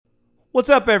What's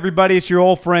up, everybody? It's your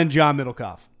old friend, John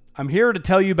Middlecoff. I'm here to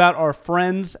tell you about our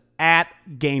friends at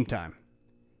Game Time.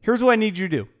 Here's what I need you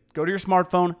to do. Go to your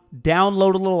smartphone,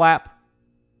 download a little app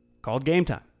called Game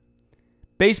Time.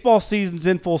 Baseball season's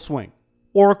in full swing.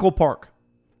 Oracle Park.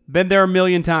 Been there a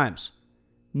million times.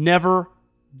 Never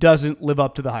doesn't live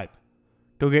up to the hype.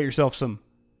 Go get yourself some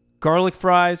garlic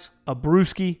fries, a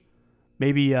brewski,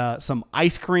 maybe some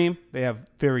ice cream. They have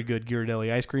very good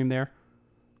Ghirardelli ice cream there.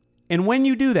 And when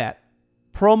you do that,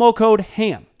 promo code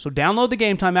HAM. So download the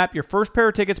Game Time app. Your first pair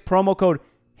of tickets, promo code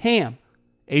HAM,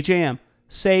 H-A-M,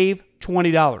 save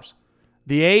 $20.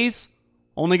 The A's,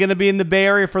 only going to be in the Bay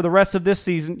Area for the rest of this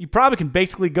season. You probably can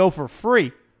basically go for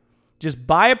free. Just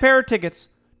buy a pair of tickets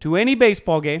to any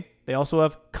baseball game. They also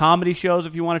have comedy shows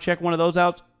if you want to check one of those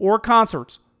out, or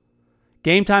concerts.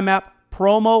 Game Time app,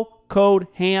 promo code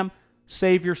HAM,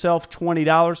 save yourself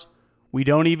 $20. We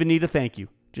don't even need a thank you.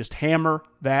 Just hammer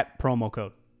that promo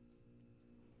code.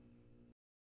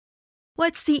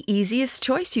 What's the easiest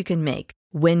choice you can make?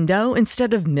 Window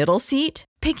instead of middle seat?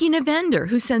 Picking a vendor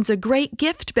who sends a great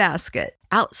gift basket?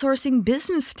 Outsourcing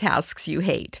business tasks you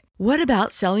hate? What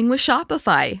about selling with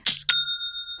Shopify?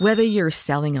 Whether you're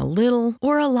selling a little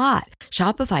or a lot,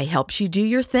 Shopify helps you do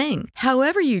your thing,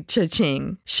 however you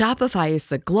cha-ching. Shopify is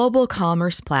the global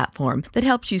commerce platform that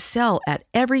helps you sell at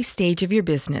every stage of your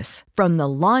business. From the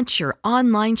launch your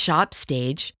online shop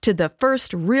stage to the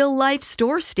first real-life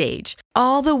store stage,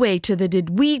 all the way to the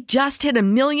did we just hit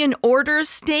 1 million orders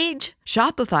stage.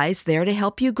 Shopify's there to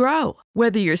help you grow.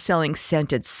 Whether you're selling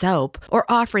scented soap or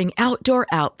offering outdoor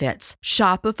outfits,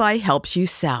 Shopify helps you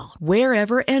sell.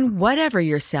 Wherever and whatever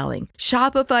you're selling,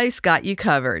 Shopify's got you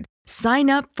covered. Sign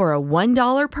up for a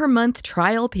 $1 per month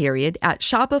trial period at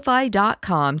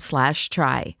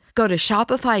shopify.com/try. Go to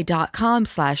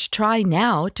shopify.com/try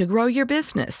now to grow your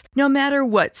business, no matter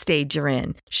what stage you're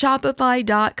in.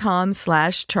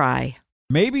 Shopify.com/try.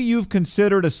 Maybe you've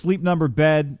considered a Sleep Number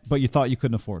bed, but you thought you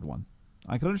couldn't afford one.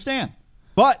 I can understand.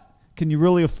 But can you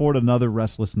really afford another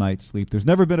restless night's sleep? There's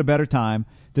never been a better time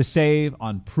to save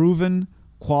on proven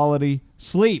quality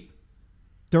sleep.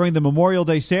 During the Memorial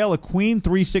Day sale, a Queen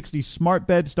 360 smart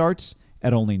bed starts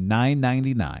at only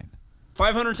 $9.99.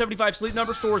 575 Sleep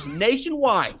Number stores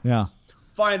nationwide. Yeah.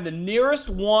 Find the nearest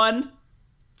one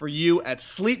for you at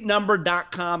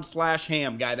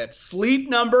sleepnumber.com/ham, guy. That's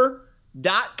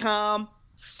sleepnumber.com/ham.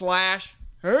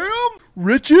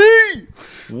 Richie!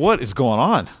 What is going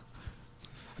on?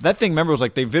 That thing, remember, was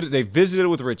like they visited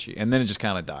with Richie, and then it just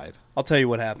kind of died. I'll tell you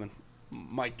what happened.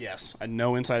 My guess. I had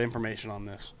no inside information on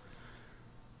this.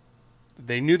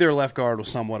 They knew their left guard was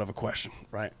somewhat of a question,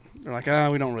 right? They're like,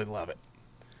 we don't really love it.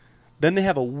 Then they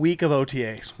have a week of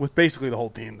OTAs with basically the whole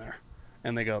team there.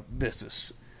 And they go,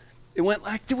 it went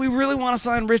like, do we really want to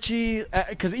sign Richie?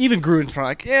 Because even Gruden's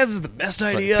probably like, this is the best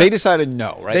idea. Right. They decided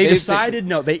no, right? They decided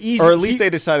no. They easily, or at least they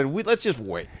decided, let's just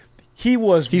wait. He's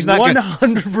 100% No one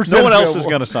available. else is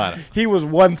going to sign him. He was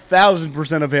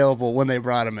 1,000% available when they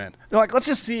brought him in. They're like, let's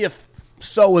just see if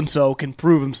so-and-so can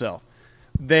prove himself.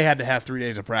 They had to have 3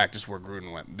 days of practice where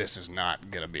Gruden went, this is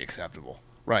not going to be acceptable.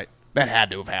 Right. That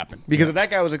had to have happened. Because if that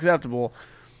guy was acceptable,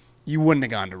 you wouldn't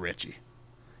have gone to Richie.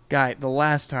 Guy, the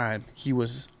last time he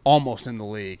was almost in the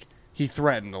league, he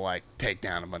threatened to, take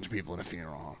down a bunch of people in a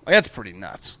funeral home. That's pretty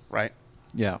nuts, right?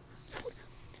 Yeah.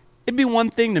 It'd be one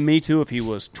thing to me, too, if he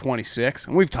was 26.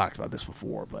 And we've talked about this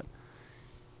before, but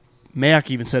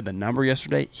Mayock even said the number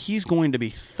yesterday. He's going to be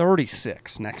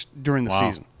 36 during the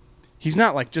season. He's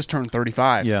not, just turned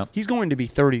 35. Yeah. He's going to be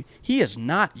 30. He is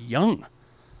not young.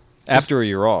 After a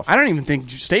year off. I don't even think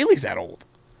Staley's that old.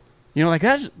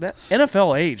 That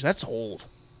NFL age, that's old.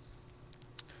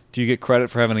 Do you get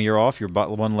credit for having a year off? You're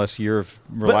one less year of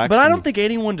relaxing. But I don't think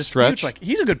anyone disputes, stretch?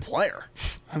 he's a good player.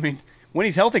 I mean, when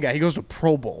he's healthy, he goes to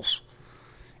Pro Bowls.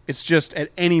 It's just at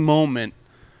any moment,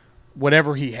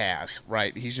 whatever he has,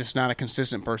 right? He's just not a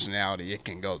consistent personality. It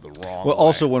can go the wrong way. Well,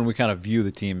 also when we kind of view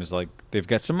the team as they've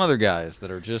got some other guys that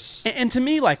are just... And to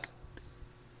me,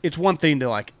 it's one thing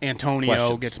to, Antonio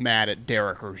Questions. gets mad at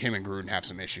Derek or him and Gruden have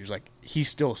some issues. He's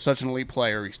still such an elite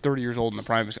player. He's 30 years old in the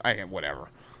prime of his... whatever.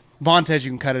 Vontez,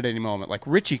 you can cut at any moment.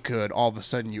 Richie could, all of a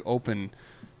sudden you open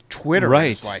Twitter.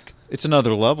 Right. And it's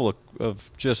another level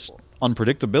of just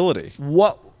unpredictability.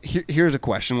 Here's a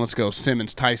question. Let's go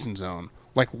Simmons-Tyson zone.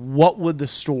 What would the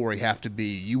story have to be?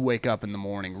 You wake up in the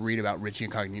morning, read about Richie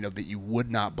Incognito that you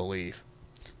would not believe.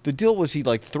 The deal was he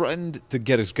threatened to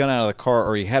get his gun out of the car,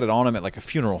 or he had it on him at a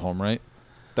funeral home, right?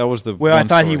 That was the Well, I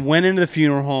thought story. he went into the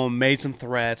funeral home, made some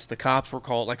threats. The cops were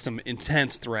called, some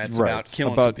intense threats about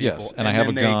killing some people. Yes, and I have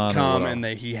a gun. They come and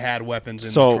he had weapons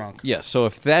in the trunk. Yeah, so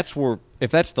if that's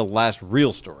the last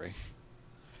real story,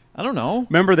 I don't know.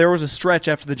 Remember, there was a stretch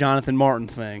after the Jonathan Martin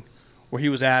thing where he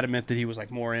was adamant that he was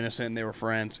like more innocent and they were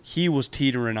friends. He was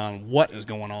teetering on what is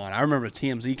going on. I remember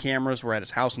TMZ cameras were at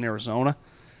his house in Arizona,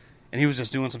 and he was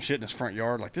just doing some shit in his front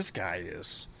yard. Like, this guy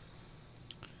is.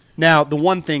 Now, the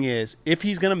one thing is, if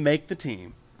he's going to make the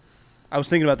team, I was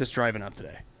thinking about this driving up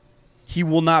today. He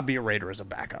will not be a Raider as a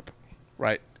backup,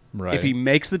 right? Right. If he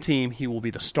makes the team, he will be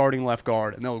the starting left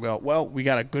guard, and they'll go, well, we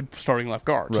got a good starting left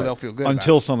guard, so Right. they'll feel good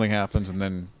until about it. something happens, and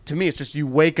then To me, it's just you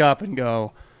wake up and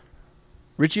go,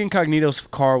 Richie Incognito's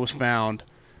car was found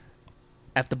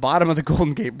at the bottom of the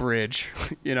Golden Gate Bridge,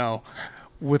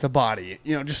 with a body,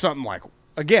 just something like,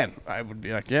 again, I would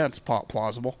be like, yeah, it's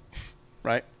plausible,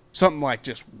 right? Something like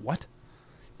just, what?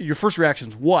 Your first reaction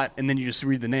is what, and then you just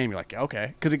read the name, you're like, yeah,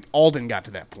 okay, because Alden got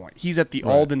to that point. He's at the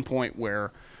Right. Alden point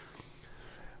where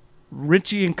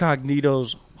Richie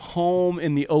Incognito's home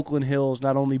in the Oakland Hills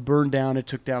not only burned down, it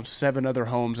took down 7 other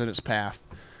homes in its path,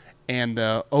 and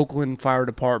the Oakland Fire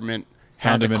Department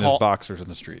found had him to in call, his boxers in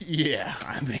the street. Yeah,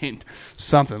 I mean,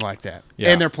 something like that.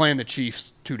 Yeah. And they're playing the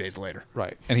Chiefs 2 days later.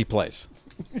 Right, and he plays.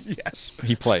 Yes.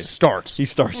 He plays. Starts. He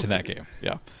starts in that game.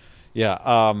 Yeah,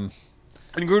 yeah.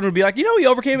 And Gruden would be like, he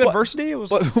overcame adversity. It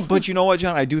was But you know what,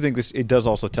 John? I do think it does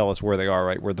also tell us where they are,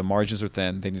 right? Where the margins are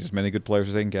thin. They need as many good players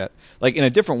as they can get. Like, in a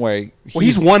different way. well,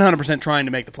 he's 100% trying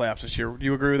to make the playoffs this year. Do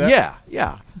you agree with that? Yeah,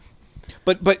 yeah.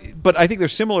 But I think they're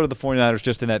similar to the 49ers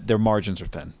just in that their margins are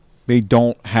thin. They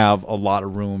don't have a lot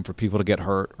of room for people to get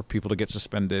hurt or people to get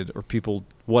suspended or people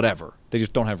whatever. They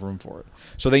just don't have room for it.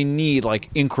 So they need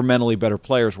like incrementally better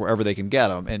players wherever they can get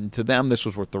them. And to them, this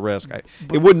was worth the risk.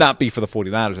 It would not be for the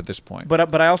 49ers at this point.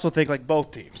 But I also think like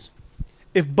both teams.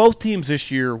 If both teams this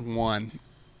year went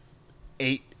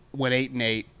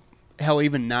 8-8, hell,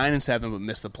 even 9-7, but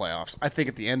missed the playoffs, I think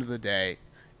at the end of the day,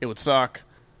 it would suck,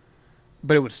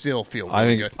 but it would still feel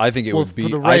really good. I think it Well, would be. for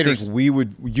the I Raiders,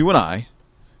 think you and I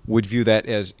would view that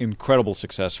as incredible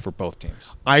success for both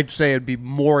teams. I'd say it'd be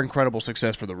more incredible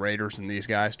success for the Raiders than these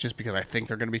guys, just because I think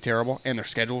they're going to be terrible and their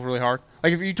schedule's really hard.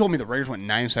 Like if you told me the Raiders went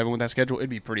 9-7 with that schedule,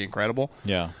 it'd be pretty incredible.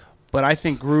 Yeah. But I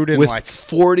think Gruden With like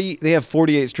 40, they have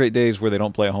 48 straight days where they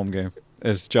don't play a home game,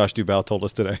 as Josh Dubow told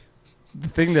us today. the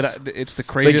thing that it's the They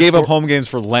craziest. gave up home games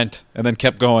for Lent and then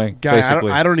kept going. Guy,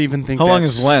 basically, I don't even think. How long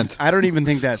that's- is Lent? I don't even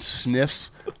think that sniffs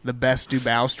the best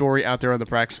Dubow story out there on the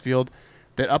practice field.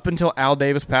 That up until Al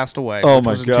Davis passed away, Oh which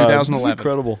my was in God, this is 2011,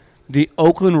 incredible. the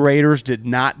Oakland Raiders did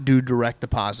not do direct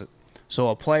deposit. So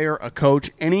a player, a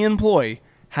coach, any employee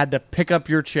had to pick up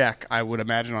your check. I would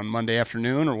imagine on Monday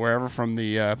afternoon or wherever from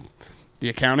the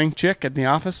accounting chick at the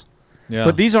office. Yeah.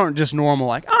 But these aren't just normal,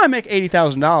 like, I make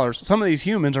 $80,000. Some of these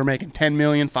humans are making $10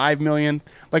 million, $5 million.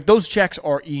 Like, those checks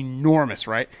are enormous,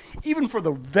 right? Even for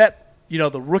the vet,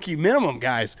 the rookie minimum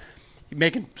guys,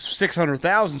 making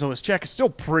 $600,000, so his check is still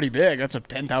pretty big. That's a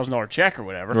 $10,000 check or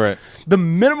whatever. Right. The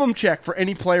minimum check for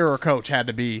any player or coach had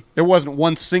to be, there wasn't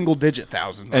one single-digit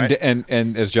thousand, right?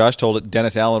 And as Josh told it,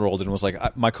 Dennis Allen rolled in and was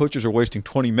like, my coaches are wasting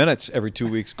 20 minutes every 2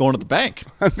 weeks going to the bank.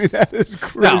 I mean, that is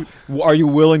crazy. Now, are you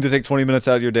willing to take 20 minutes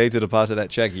out of your day to deposit that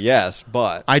check? Yes,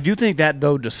 but I do think that,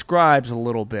 though, describes a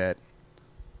little bit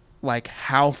like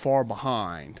how far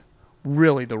behind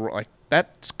really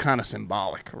that's kind of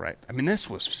symbolic, right? I mean, this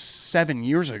was 7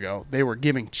 years ago. They were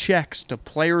giving checks to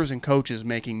players and coaches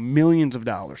making millions of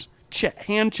dollars.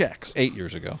 Hand checks. 8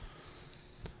 years ago.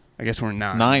 I guess we're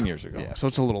 9. 9 years ago. Yeah, so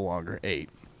it's a little longer. 8.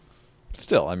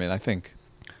 Still, I mean, I think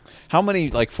how many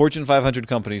Fortune 500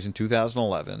 companies in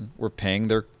 2011 were paying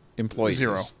their employees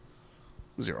Zero.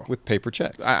 with paper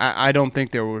checks? I don't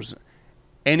think there was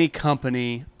any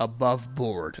company above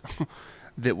board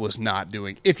that was not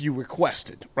doing, if you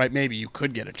requested, right? Maybe you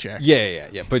could get a check. Yeah.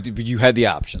 But you had the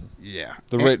option. Yeah.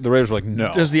 The Raiders were like,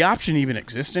 no. Does the option even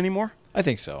exist anymore? I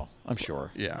think so. I'm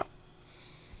sure. Yeah.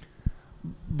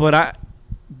 But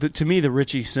to me, the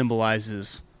Richie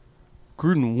symbolizes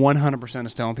Gruden 100%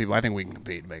 is telling people, I think we can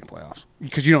compete and make playoffs.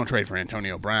 Because you don't trade for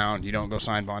Antonio Brown. You don't go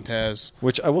sign Vontez.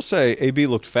 Which I will say, AB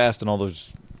looked fast in all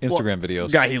those Instagram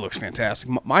videos. Guy, he looks fantastic.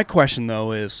 My question,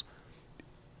 though, is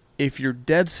if you're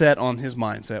dead set on his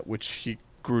mindset, which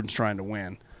Gruden's trying to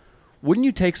win, wouldn't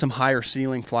you take some higher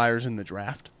ceiling flyers in the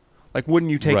draft? Like,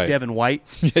 wouldn't you take Right. Devin White?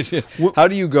 Yes. How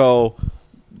do you go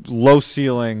low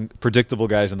ceiling, predictable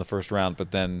guys in the first round,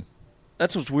 but then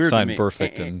That's what's weird Sign to me.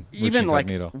 Burfict and even Richie like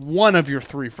Incognito. one of your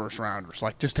 3 first-rounders,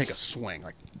 like just take a swing.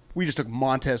 Like we just took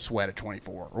Montez Sweat at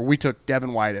 24, or we took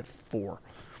Devin White at 4.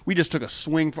 We just took a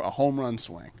swing for a home run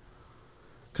swing.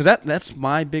 Because that's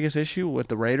my biggest issue with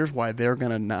the Raiders, why they're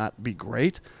going to not be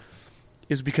great,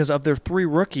 is because of their 3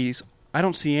 rookies, I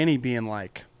don't see any being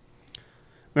like,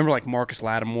 remember like Marcus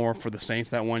Lattimore for the Saints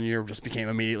that one year just became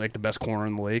immediately like the best corner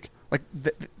in the league? Like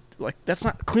like that's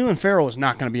not Cleveland Farrell is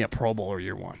not going to be a Pro Bowler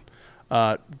year one.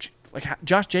 Like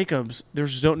Josh Jacobs,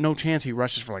 there's no chance he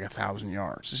rushes for like 1,000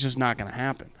 yards. It's just not going to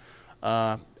happen.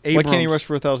 Why can't he rush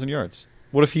for 1,000 yards?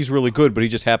 What if he's really good, but he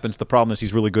just happens? The problem is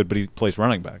he's really good, but he plays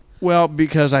running back. Well,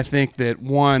 because I think that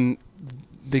one,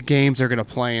 the games they're going to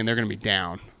play in, they're going to be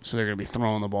down, so they're going to be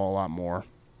throwing the ball a lot more.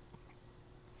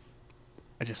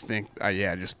 I just think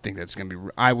that's going to be.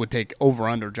 I would take over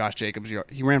under Josh Jacobs.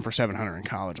 He ran for 700 in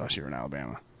college last year in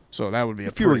Alabama, so that would be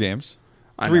a fewer games.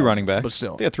 Three running backs, but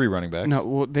still they had 3 running backs. No,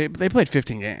 well, they played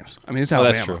 15 games. I mean, it's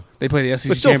Alabama. That's true. They play the SEC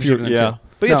But still championship. fewer, yeah.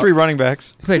 But you had 3 running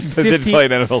backs. They played 15, didn't play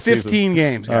an NFL 15 season.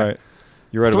 games. All right,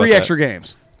 you're right about that. 3 extra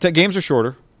games. Games are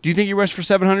shorter. Do you think you rushed for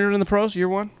 700 in the pros year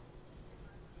one?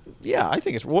 Yeah, I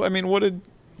think it's. Well, I mean, what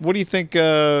do you think?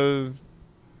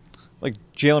 Like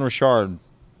Jalen Richard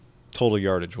total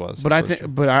yardage was. But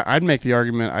I'd make the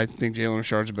argument. I think Jalen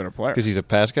Richard's a better player because he's a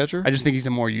pass catcher. I just think he's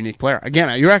a more unique player.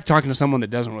 Again, you're actually talking to someone that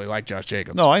doesn't really like Josh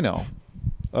Jacobs. No, I know.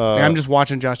 Like, I'm just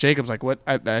watching Josh Jacobs. Like what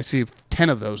I see 10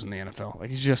 of those in the NFL. Like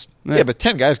he's just yeah, but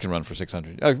 10 guys can run for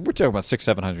 600. We're talking about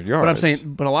 600-700 yards. But I'm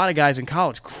saying, but a lot of guys in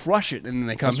college crush it, and then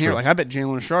they come here. True. Like I bet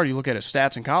Jalen Richard. You look at his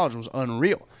stats in college was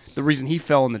unreal. The reason he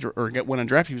fell in the went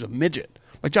undrafted, he was a midget.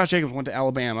 Like Josh Jacobs went to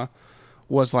Alabama,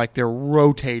 was like their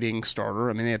rotating starter.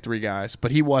 I mean, they had 3 guys,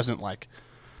 but he wasn't like.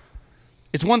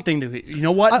 It's one thing to you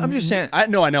know what I'm just saying. I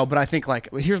know, but I think like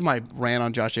here's my rant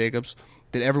on Josh Jacobs.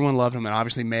 That everyone loved him, and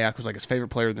obviously Mayock was like his favorite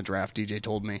player in the draft. DJ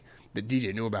told me that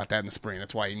DJ knew about that in the spring.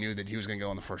 That's why he knew that he was going to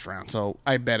go in the first round. So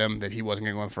I bet him that he wasn't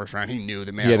going to go in the first round. He knew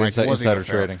that Mayock wasn't insider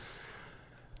trading.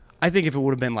 I think if it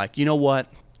would have been like, you know what,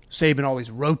 Saban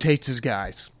always rotates his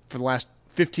guys for the last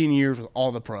 15 years with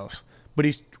all the pros, but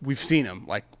we've seen him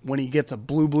like when he gets a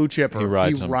blue chipper, he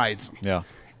rides them. Yeah,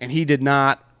 and he did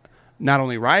not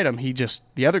only ride him,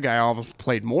 the other guy almost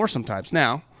played more sometimes.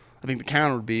 Now I think the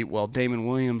counter would be, well, Damon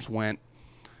Williams went.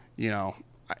 You know,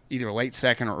 either late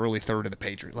second or early third of the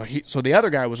Patriots. So the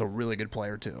other guy was a really good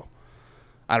player too.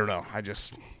 I don't know. I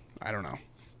don't know.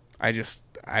 I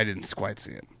didn't quite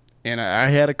see it. And I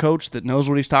had a coach that knows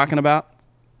what he's talking about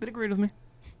that agreed with me.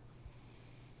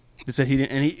 He said he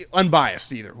didn't, and he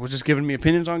unbiased either. Was just giving me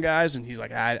opinions on guys, and he's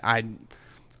like,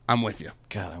 I'm with you.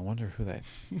 God, I wonder who that.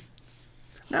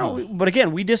 No, but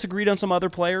again, we disagreed on some other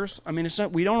players. I mean, it's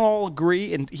not we don't all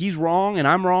agree, and he's wrong, and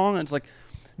I'm wrong, and it's like.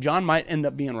 John might end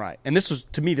up being right. And this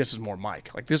is more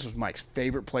Mike. Like, this was Mike's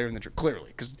favorite player in the draft, clearly,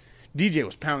 because DJ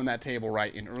was pounding that table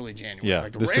right in early January. Yeah,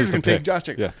 like, the this Raiders is the can take pick. Josh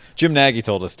Jacobs. Yeah, Jim Nagy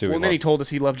told us, too. Well, and then he told us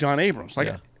he loved John Abrams. Like,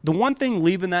 yeah. The one thing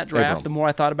leaving that draft, Abram. the more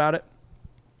I thought about it,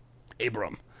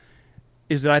 Abram,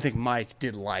 is that I think Mike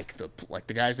did like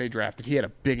the guys they drafted. He had a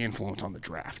big influence on the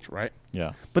draft, right?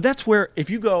 Yeah. But that's where,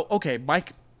 if you go, okay,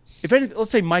 Mike... If anything, let's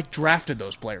say Mike drafted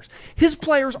those players. His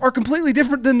players are completely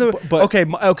different than the. But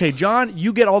okay, John,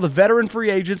 you get all the veteran free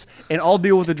agents, and I'll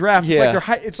deal with the draft. Yeah.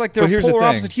 It's like they're polar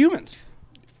opposite humans.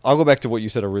 I'll go back to what you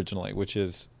said originally, which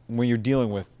is when you're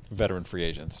dealing with veteran free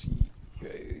agents,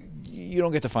 you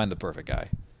don't get to find the perfect guy.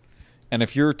 And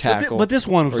if you're tackle, but this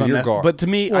one was or your guard, but to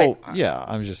me,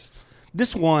 I'm just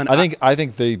this one. I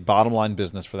think the bottom line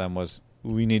business for them was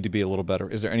we need to be a little better.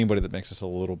 Is there anybody that makes us a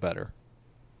little better?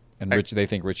 And they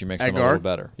think Richie makes them a little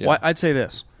better. Yeah. Well, I'd say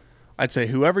this. I'd say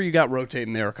whoever you got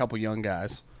rotating there, a couple young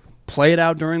guys, play it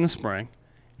out during the spring,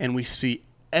 and we see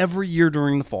every year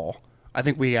during the fall. I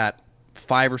think we got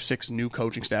 5 or 6 new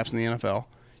coaching staffs in the NFL.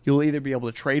 You'll either be able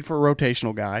to trade for a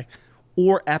rotational guy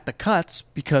or at the cuts,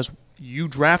 because you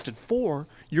drafted 4,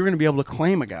 you're going to be able to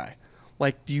claim a guy.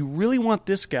 Like, do you really want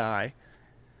this guy?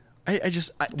 They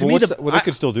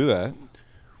could still do that.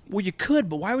 Well, you could,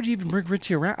 but why would you even bring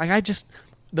Richie around?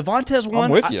 The Vontaze one,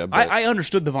 I'm with you, but I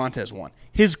understood the Vontaze one.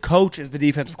 His coach is the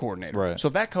defensive coordinator. Right. So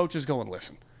if that coach is going,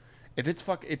 listen, if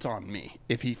it's on me.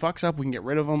 If he fucks up, we can get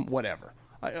rid of him, whatever.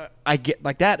 I get,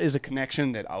 like, that is a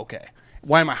connection that, okay,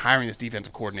 why am I hiring this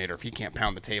defensive coordinator if he can't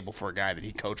pound the table for a guy that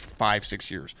he coached for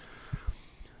 5-6 years?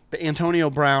 The Antonio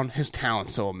Brown, his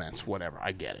talent's so immense, whatever,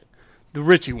 I get it. The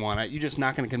Richie one, you're just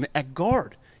not going to convince. At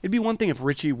guard, it'd be one thing if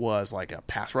Richie was like a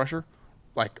pass rusher,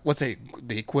 like, let's say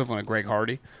the equivalent of Greg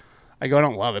Hardy. I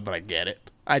don't love it, but I get it.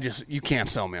 You can't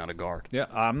sell me on a guard. Yeah,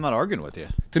 I'm not arguing with you.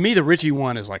 To me, the Richie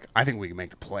one is like, I think we can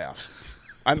make the playoffs.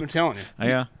 I'm telling you.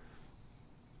 Yeah.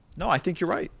 No, I think you're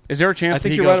right. Is there a chance I think that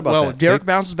he you're goes, right about well, that. if Derek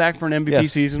bounces back for an MVP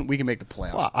Yes. season, we can make the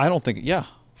playoffs? Well, I don't think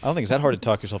it's that hard to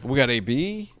talk yourself. We got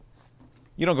AB.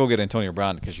 You don't go get Antonio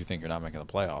Brown because you think you're not making the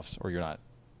playoffs or you're not.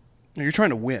 No, you're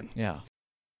trying to win. Yeah.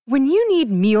 When you need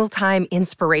mealtime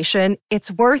inspiration, it's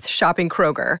worth shopping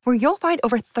Kroger, where you'll find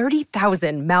over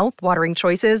 30,000 mouth-watering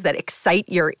choices that excite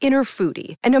your inner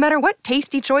foodie. And no matter what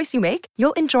tasty choice you make,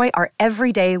 you'll enjoy our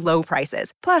everyday low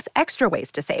prices, plus extra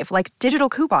ways to save, like digital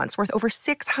coupons worth over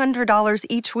 $600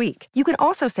 each week. You can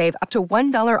also save up to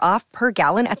 $1 off per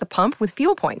gallon at the pump with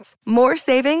fuel points. More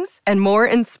savings and more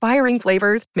inspiring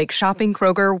flavors make shopping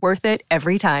Kroger worth it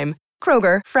every time.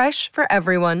 Kroger, fresh for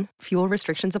everyone. Fuel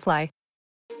restrictions apply.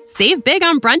 Save big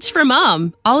on brunch for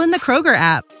mom, all in the Kroger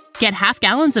app. Get half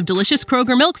gallons of delicious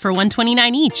Kroger milk for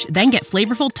 $1.29 each. Then get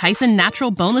flavorful Tyson natural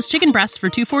boneless chicken breasts for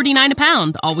 $2.49 a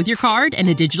pound, all with your card and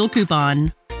a digital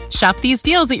coupon. Shop these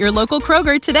deals at your local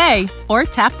Kroger today, or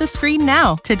tap the screen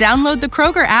now to download the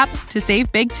Kroger app to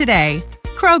save big today.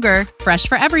 Kroger, fresh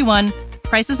for everyone.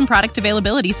 Prices and product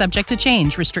availability subject to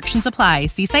change. Restrictions apply.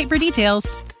 See site for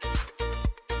details.